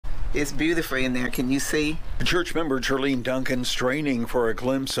It's beautiful in there. Can you see? Church member Charlene Duncan straining for a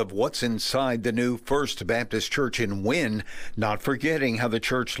glimpse of what's inside the new First Baptist Church in Wynne, not forgetting how the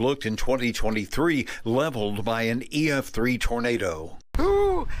church looked in 2023, leveled by an EF3 tornado.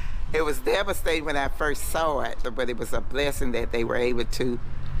 Ooh, it was devastating when I first saw it, but it was a blessing that they were able to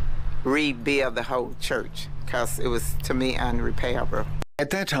rebuild the whole church, because it was, to me, unrepairable. At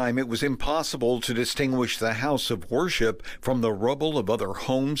that time, it was impossible to distinguish the house of worship from the rubble of other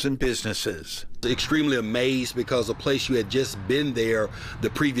homes and businesses. Extremely amazed because a place you had just been there the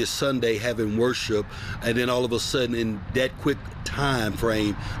previous Sunday having worship, and then all of a sudden in that quick time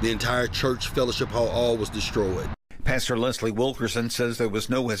frame, the entire church fellowship hall all was destroyed. Pastor Leslie Wilkerson says there was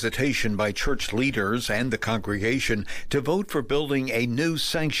no hesitation by church leaders and the congregation to vote for building a new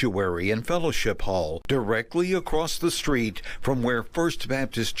sanctuary and fellowship hall directly across the street from where First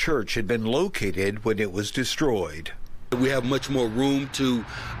Baptist Church had been located when it was destroyed. We have much more room to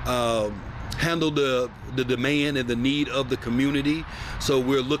handle the demand and the need of the community, so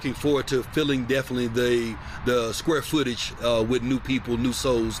we're looking forward to filling definitely the square footage with new people, new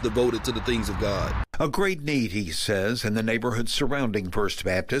souls devoted to the things of God. A great need, he says, in the neighborhood surrounding First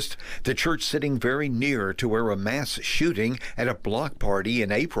Baptist, the church sitting very near to where a mass shooting at a block party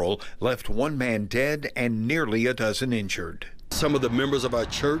in April left one man dead and nearly a dozen injured. Some of the members of our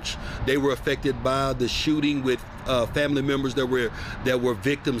church, they were affected by the shooting with family members that were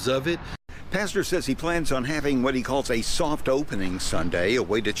victims of it. Pastor says he plans on having what he calls a soft opening Sunday, a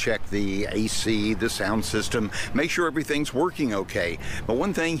way to check the AC, the sound system, make sure everything's working okay. But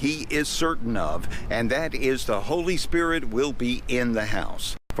one thing he is certain of, and that is the Holy Spirit will be in the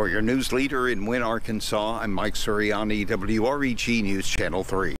house. For your news leader in Wynne, Arkansas, I'm Mike Suriani, WREG News Channel 3.